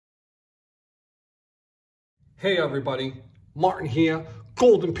Hey everybody, Martin here,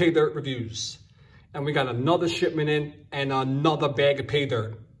 Golden Paydirt Reviews. And we got another shipment in and another bag of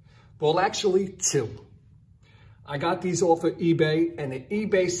Paydirt. Well, actually two. I got these off of eBay and the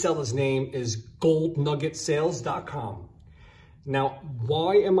eBay seller's name is goldnuggetsales.com. Now,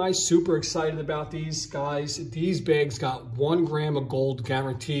 why am I super excited about these guys? These bags got 1 gram of gold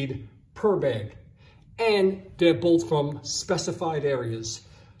guaranteed per bag. And they're both from specified areas.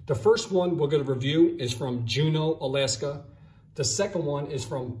 The first one we're going to review is from Juneau, Alaska. The second one is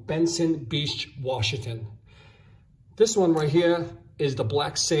from Benson Beach, Washington. This one right here is the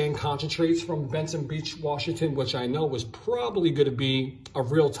black sand concentrates from Benson Beach, Washington, which I know was probably going to be a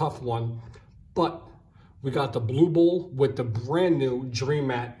real tough one. But we got the blue bowl with the brand new Dream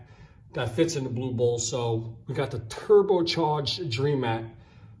Mat that fits in the blue bowl. So we got the turbocharged Dream Mat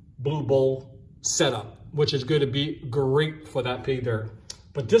blue bowl setup, which is going to be great for that Paydirt.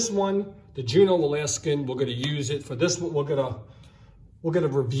 But this one, the Juneau Alaskan, we're going to use it for this one. We're going to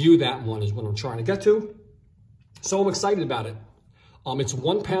review that one is what I'm trying to get to. So I'm excited about it. It's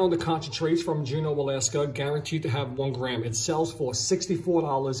 1 pound of concentrates from Juneau, Alaska, guaranteed to have 1 gram. It sells for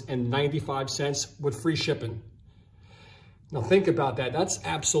 $64.95 with free shipping. Now think about that. That's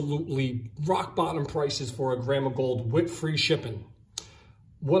absolutely rock bottom prices for a gram of gold with free shipping.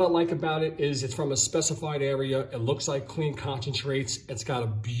 What I like about it is it's from a specified area. It looks like clean concentrates. It's got a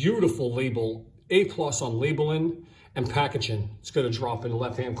beautiful label, A+ on labeling and packaging. It's going to drop in the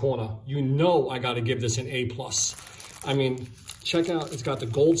left-hand corner. You know I got to give this an A+. I mean, check out, it's got the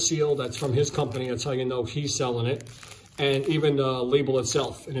gold seal. That's from his company. That's how you know he's selling it. And even the label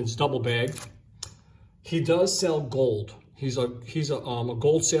itself, and it's double bagged. He does sell gold. He's a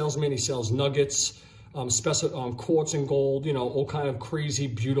gold salesman. He sells nuggets. Quartz and gold, you know, all kind of crazy,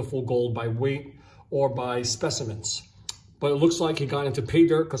 beautiful gold by weight or by specimens. But it looks like he got into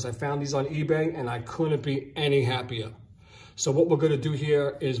Paydirt because I found these on eBay and I couldn't be any happier. So what we're going to do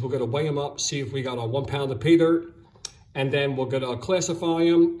here is we're going to weigh them up, see if we got our 1 pound of Paydirt, and then we're going to classify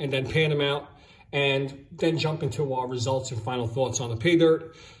them and then pan them out and then jump into our results and final thoughts on the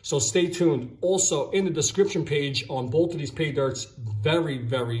Paydirt. So stay tuned. Also, in the description page on both of these Paydirts, very,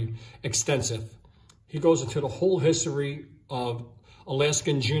 very extensive. He goes into the whole history of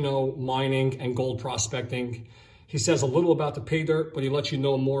Alaskan Juneau mining and gold prospecting. He says a little about the Paydirt, but he lets you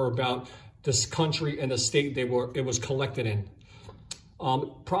know more about this country and the state it was collected in.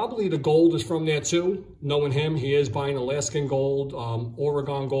 Probably the gold is from there too. Knowing him, he is buying Alaskan gold,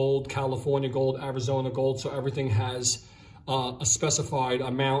 Oregon gold, California gold, Arizona gold. So everything has a specified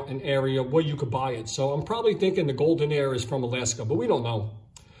amount and area where you could buy it. So I'm probably thinking the gold in there is from Alaska, but we don't know.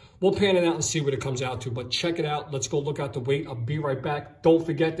 We'll pan it out and see what it comes out to, but check it out. Let's go look at the weight. I'll be right back. Don't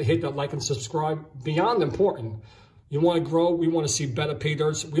forget to hit that like and subscribe. Beyond important, you want to grow. We want to see better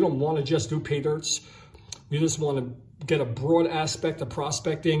Paydirts. We don't want to just do Paydirts. We just want to get a broad aspect of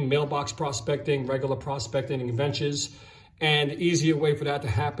prospecting, mailbox prospecting, regular prospecting, and ventures. And the easier way for that to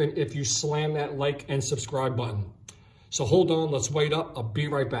happen if you slam that like and subscribe button. So hold on, let's wait up. I'll be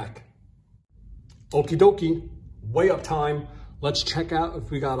right back. Okie dokie, way up time. Let's check out if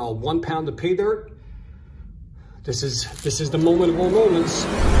we got our 1 pound of Paydirt. This is the moment of all moments.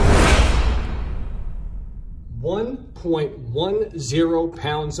 1.10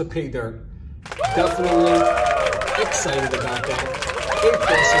 pounds of Paydirt. Definitely excited about that. A+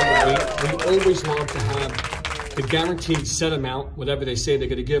 on the weight. We always love to have the guaranteed set amount, whatever they say they're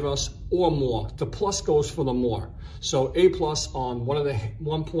going to give us, or more. The plus goes for the more. So A+ on one of the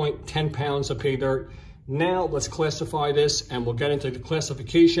 1.10 pounds of Paydirt. Now let's classify this and we'll get into the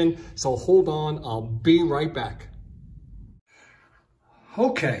classification. So hold on, I'll be right back.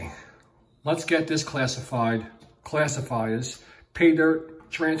 Okay, let's get this classified. Classifiers, Paydirt,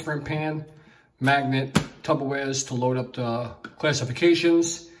 transferring pan, magnet, Tupperwares to load up the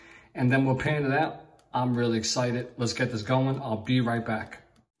classifications, and then we'll pan it out. I'm really excited. Let's get this going. I'll be right back.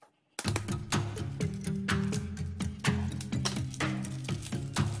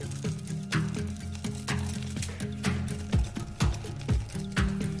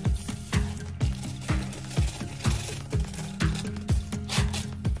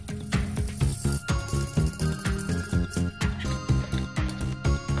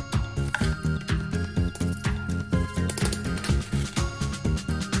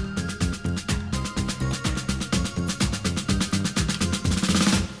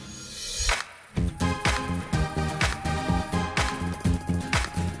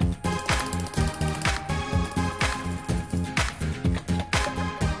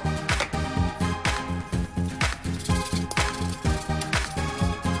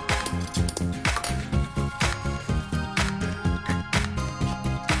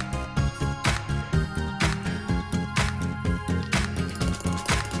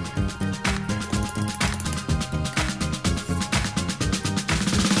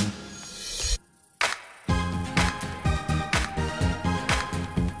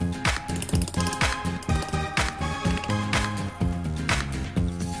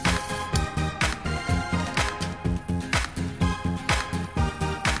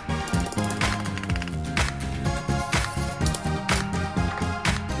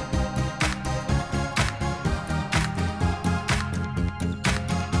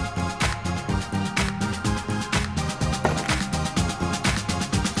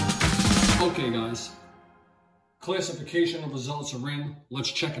 classification of results are in.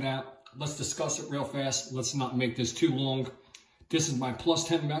 Let's check it out. Let's discuss it real fast. Let's not make this too long. This is my plus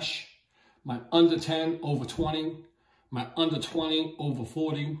 10 mesh, my under 10 over 20, my under 20 over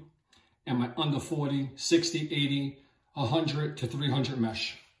 40, and my under 40, 60, 80, 100 to 300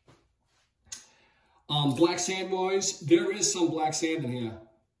 mesh. Black sand wise, there is some black sand in here,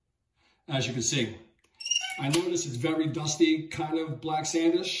 as you can see. I notice it's very dusty, kind of black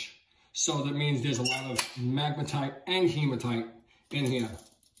sandish. So that means there's a lot of magnetite and hematite in here.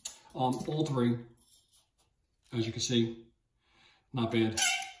 All three, as you can see, not bad.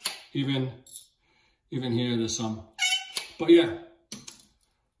 Even here, there's some. But yeah.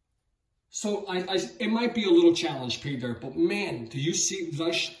 So it might be a little challenge, Paydirt, but man, do you see,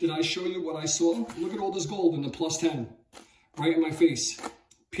 did I show you what I saw? Look at all this gold in the plus 10, right in my face.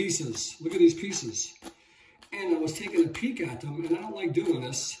 Pieces, look at these pieces. And I was taking a peek at them, and I don't like doing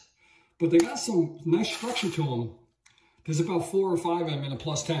this, but they got some nice structure to them. There's about 4 or 5 of them in a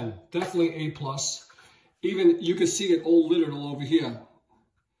plus 10. Definitely A plus. Even, you can see it all littered all over here.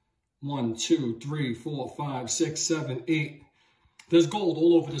 1, 2, 3, 4, 5, 6, 7, 8. There's gold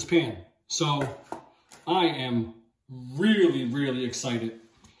all over this pan. So I am really, really excited.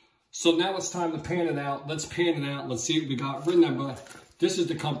 So now it's time to pan it out. Let's pan it out. Let's see what we got. Remember, this is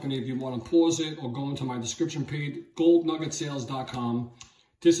the company. If you want to pause it or go into my description page, goldnuggetsales.com.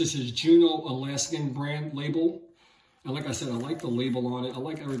 This is his Juneau Alaskan brand label. And like I said, I like the label on it. I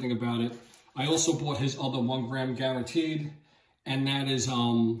like everything about it. I also bought his other 1 gram guaranteed. And that is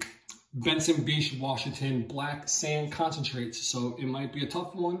Benson Beach, Washington black sand concentrates. So it might be a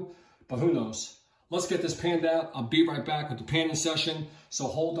tough one, but who knows? Let's get this panned out. I'll be right back with the panning session. So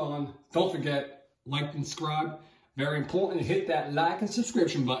hold on. Don't forget, like and subscribe. Very important to hit that like and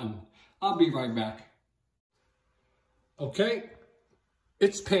subscription button. I'll be right back. Okay,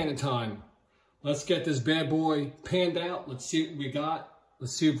 it's panning time. Let's get this bad boy panned out. Let's see what we got.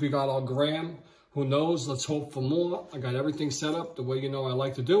 Let's see if we got our gram. Who knows? Let's hope for more. I got everything set up the way you know I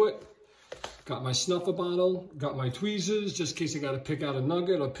like to do it. Got my snuffer bottle. Got my tweezers, just in case I got to pick out a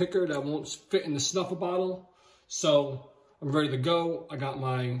nugget or picker that won't fit in the snuffer bottle. So I'm ready to go. I got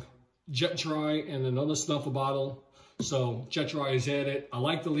my jet dry and another snuffer bottle. So jet dry is added. I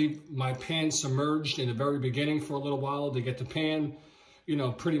like to leave my pan submerged in the very beginning for a little while to get the pan, you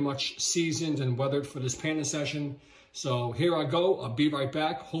know, pretty much seasoned and weathered for this panning session. So here I go. I'll be right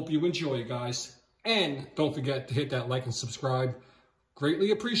back. Hope you enjoy it, guys. And don't forget to hit that like and subscribe.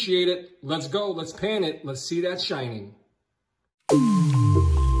 Greatly appreciate it. Let's go. Let's pan it. Let's see that shining.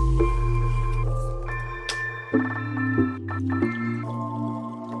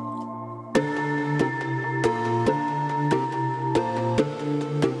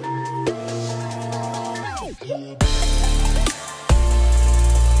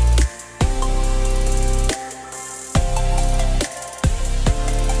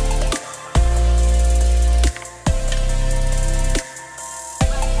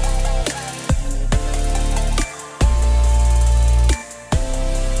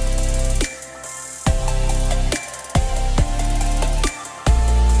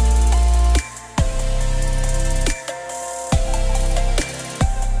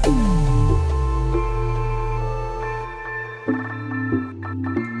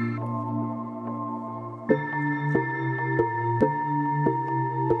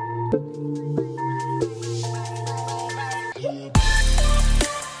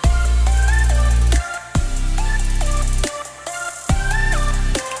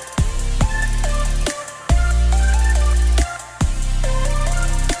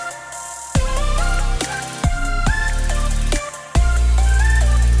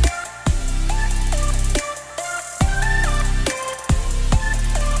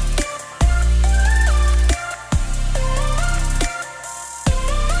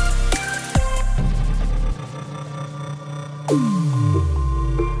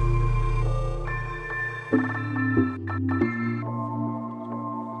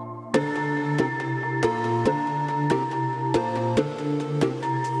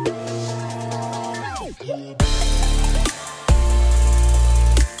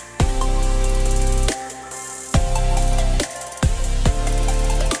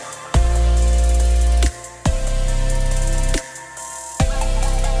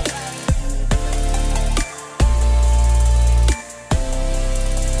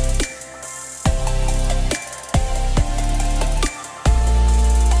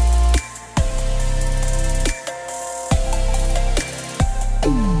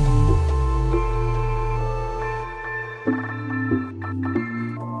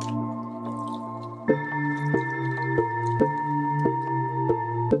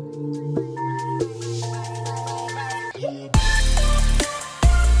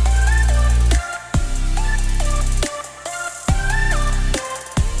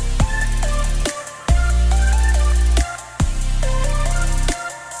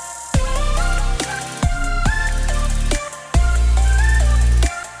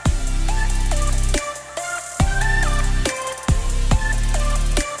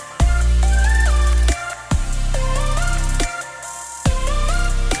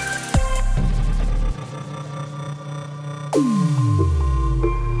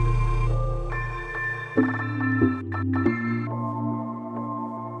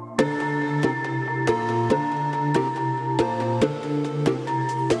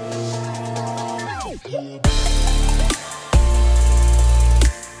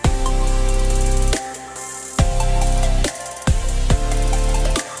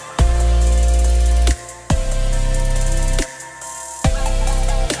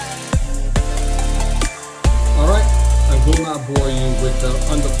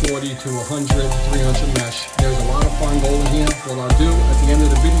 under 40 to 100, 300 mesh. There's a lot of fine gold in here. What I'll do at the end of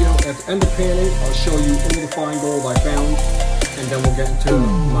the video, at the end of panning, I'll show you all the fine gold I found, and then we'll get into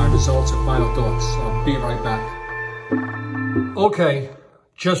my results and final thoughts. So I'll be right back. Okay,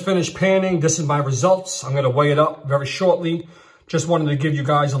 just finished panning. This is my results. I'm gonna weigh it up very shortly. Just wanted to give you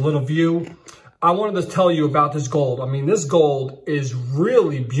guys a little view. I wanted to tell you about this gold. I mean, this gold is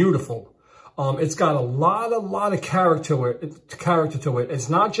really beautiful. It's got a lot of character to it. It's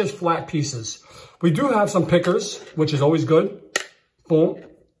not just flat pieces. We do have some pickers, which is always good. Boom,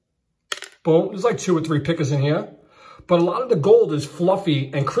 boom. There's like 2 or 3 pickers in here. But a lot of the gold is fluffy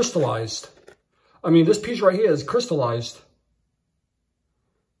and crystallized. I mean, this piece right here is crystallized.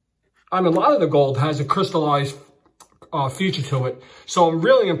 I mean, a lot of the gold has a crystallized feature to it. So I'm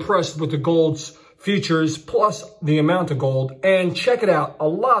really impressed with the gold's features plus the amount of gold. And check it out, a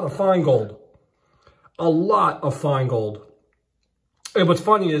lot of fine gold. A lot of fine gold. And what's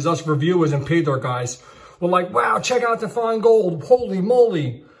funny is us reviewers and Paydirt guys, we're like, wow, check out the fine gold. Holy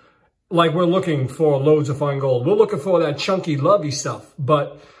moly. Like we're looking for loads of fine gold. We're looking for that chunky, lovey stuff.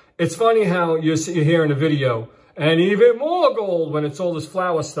 But it's funny how you hear in the video, and even more gold when it's all this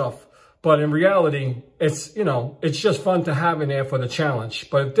flower stuff. But in reality, it's, you know, it's just fun to have in there for the challenge.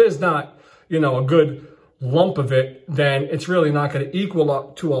 But if there's not, you know, a good lump of it, then it's really not going to equal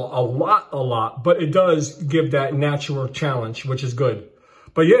up to a lot. But it does give that natural challenge, which is good.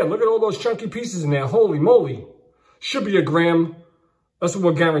 But yeah, look at all those chunky pieces in there. Holy moly. Should be a gram. That's what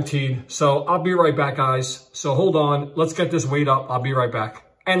we're guaranteed. So I'll be right back, guys. So hold on. Let's get this weighed up. I'll be right back.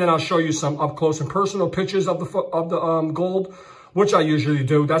 And then I'll show you some up close and personal pictures of the gold, which I usually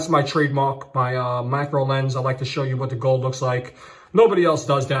do. That's my trademark, my macro lens. I like to show you what the gold looks like. Nobody else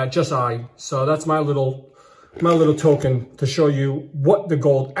does that, just I. So that's my little token to show you what the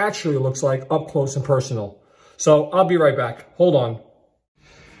gold actually looks like up close and personal. So I'll be right back. Hold on.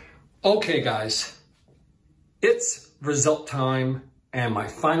 Okay, guys. It's result time and my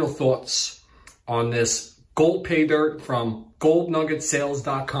final thoughts on this gold Paydirt from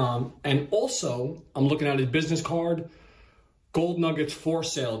goldnuggetsales.com. And also, I'm looking at his business card,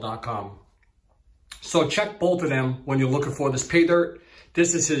 goldnuggetsforsale.com. So check both of them when you're looking for this Paydirt.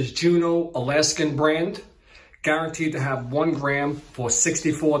 This is his Juneau Alaskan brand. Guaranteed to have 1 gram for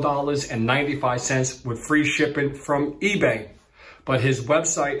 $64.95 with free shipping from eBay. But his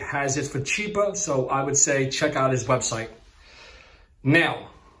website has it for cheaper, so I would say check out his website. Now,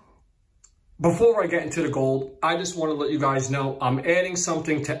 before I get into the gold, I just want to let you guys know I'm adding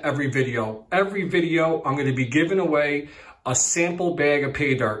something to every video. Every video, I'm going to be giving away a sample bag of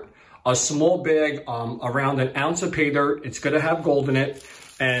Paydirt. A small bag, around 1 ounce of Paydirt. It's going to have gold in it,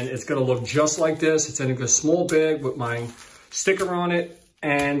 and it's going to look just like this. It's in a small bag with my sticker on it,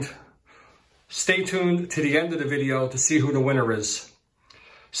 and stay tuned to the end of the video to see who the winner is.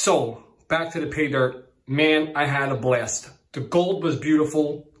 So, back to the Paydirt. Man, I had a blast. The gold was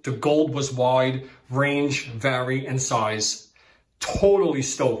beautiful. The gold was wide, range, vary, and size. Totally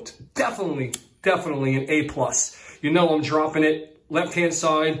stoked. Definitely an A+. You know I'm dropping it. Left-hand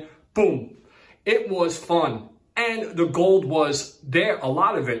side. Boom. It was fun. And the gold was there, a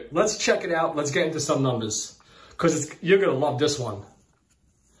lot of it. Let's check it out. Let's get into some numbers. Because you're going to love this one.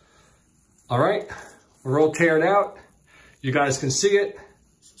 All right. We're all teared out. You guys can see it.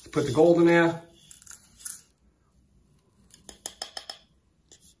 Let's put the gold in there.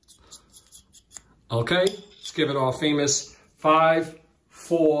 Okay. Let's give it our famous 5,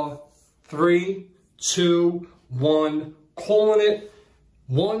 4, 3, 2, 1. Calling it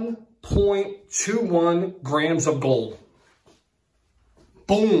 1.21 grams of gold.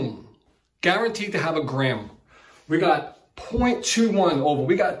 Boom. Guaranteed to have a gram. We got 0.21 over.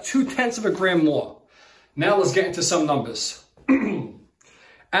 We got 0.2 of a gram more. Now let's get into some numbers.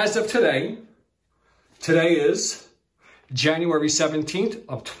 As of today is January 17th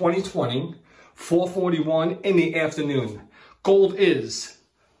of 2020, 4:41 in the afternoon. Gold is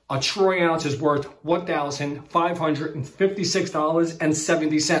a troy ounce is worth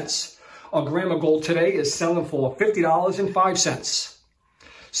 $1,556.70. A gram of gold today is selling for $50.05.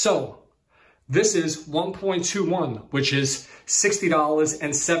 So this is 1.21, which is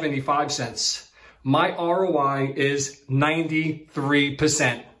 $60.75. My ROI is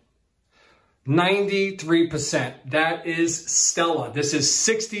 93%. 93%. That is stellar. This is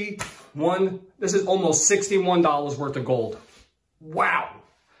almost $61 worth of gold. Wow.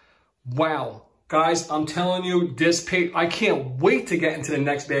 Wow. Guys, I'm telling you, I can't wait to get into the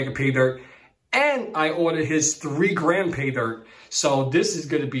next bag of Paydirt. And I ordered his 3 gram Paydirt. So this is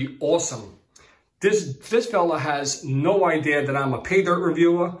going to be awesome. This fella has no idea that I'm a Paydirt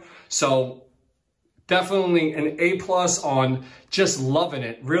reviewer. So Definitely an A+ on just loving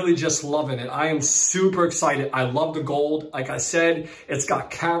it, really just loving it. I am super excited. I love the gold. Like I said, it's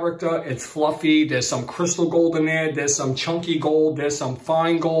got character, it's fluffy. There's some crystal gold in there. There's some chunky gold. There's some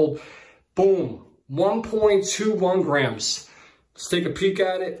fine gold. Boom, 1.21 grams. Let's take a peek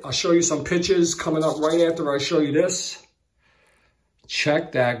at it. I'll show you some pictures coming up right after I show you this.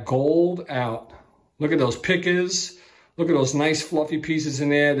 Check that gold out. Look at those pickers. Look at those nice fluffy pieces in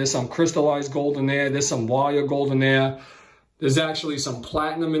there. There's some crystallized gold in there. There's some wire gold in there. There's actually some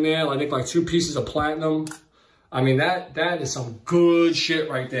platinum in there. I think like 2 pieces of platinum. I mean, that is some good shit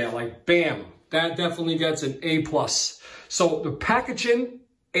right there. Like, bam. That definitely gets an A+. So the packaging,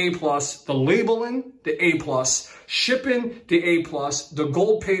 A+, the labeling, the A+, shipping, the A+, the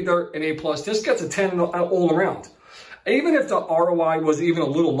gold Paydirt, an A+. This gets a 10 all around. Even if the ROI was even a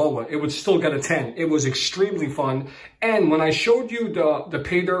little lower, it would still get a 10. It was extremely fun. And when I showed you the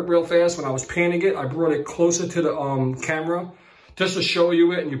Paydirt real fast, when I was panning it, I brought it closer to the camera just to show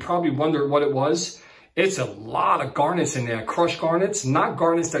you it, and you probably wondered what it was. It's a lot of garnets in there, crushed garnets, not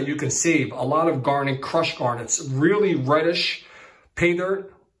garnets that you can save. A lot of garnet, crushed garnets, really reddish Paydirt.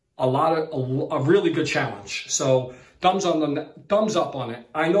 A really good challenge. So thumbs up on it.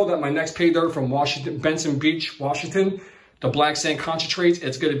 I know that my next Paydirt from Washington, Benson Beach, Washington, the black sand concentrates,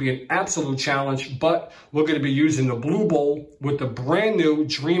 it's going to be an absolute challenge, but we're going to be using the Blue Bowl with the brand new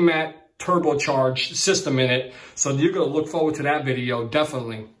Dream Matte turbocharged system in it. So you're going to look forward to that video,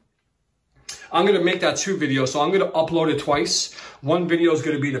 definitely. I'm going to make that 2 videos, so I'm going to upload it twice. One video is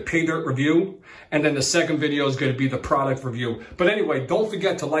going to be the Paydirt review, and then the second video is going to be the product review. But anyway, don't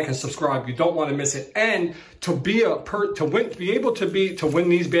forget to like and subscribe. You don't want to miss it. And to win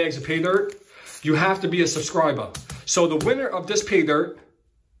these bags of Paydirt, you have to be a subscriber. So the winner of this Paydirt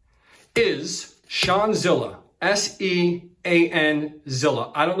is Sean Zilla, S-E-A-N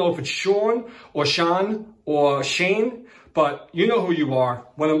Zilla. I don't know if it's Sean or Sean or Shane, but you know who you are.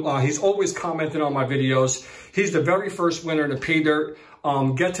 When he's always commenting on my videos. He's the very first winner of the Paydirt.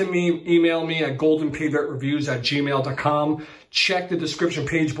 Get to me, email me at goldenpaydirtreviews@gmail.com. Check the description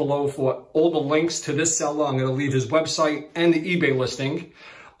page below for all the links to this seller. I'm going to leave his website and the eBay listing.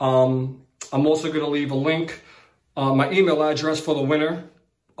 I'm also going to leave a link, my email address for the winner,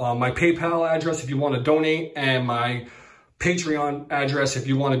 my PayPal address if you want to donate, and my Patreon address if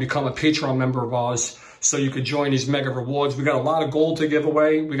you want to become a Patreon member of ours, so you could join these mega rewards. We got a lot of gold to give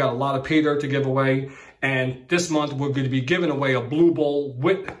away. We got a lot of Paydirt to give away. And this month, we're going to be giving away a Blue Bowl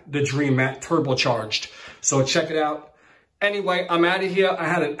with the Dream Matte turbocharged. So check it out. Anyway, I'm out of here. I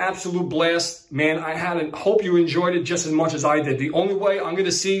had an absolute blast. Man, hope you enjoyed it just as much as I did. The only way I'm going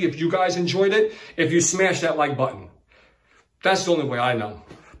to see if you guys enjoyed it, if you smash that like button. That's the only way I know.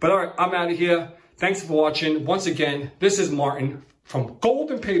 But all right, I'm out of here. Thanks for watching. Once again, this is Martin from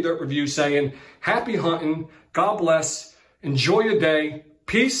Golden Paydirt Review saying, happy hunting. God bless. Enjoy your day.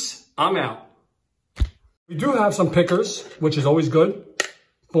 Peace. I'm out. We do have some pickers, which is always good.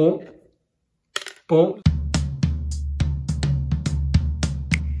 Boom. Boom.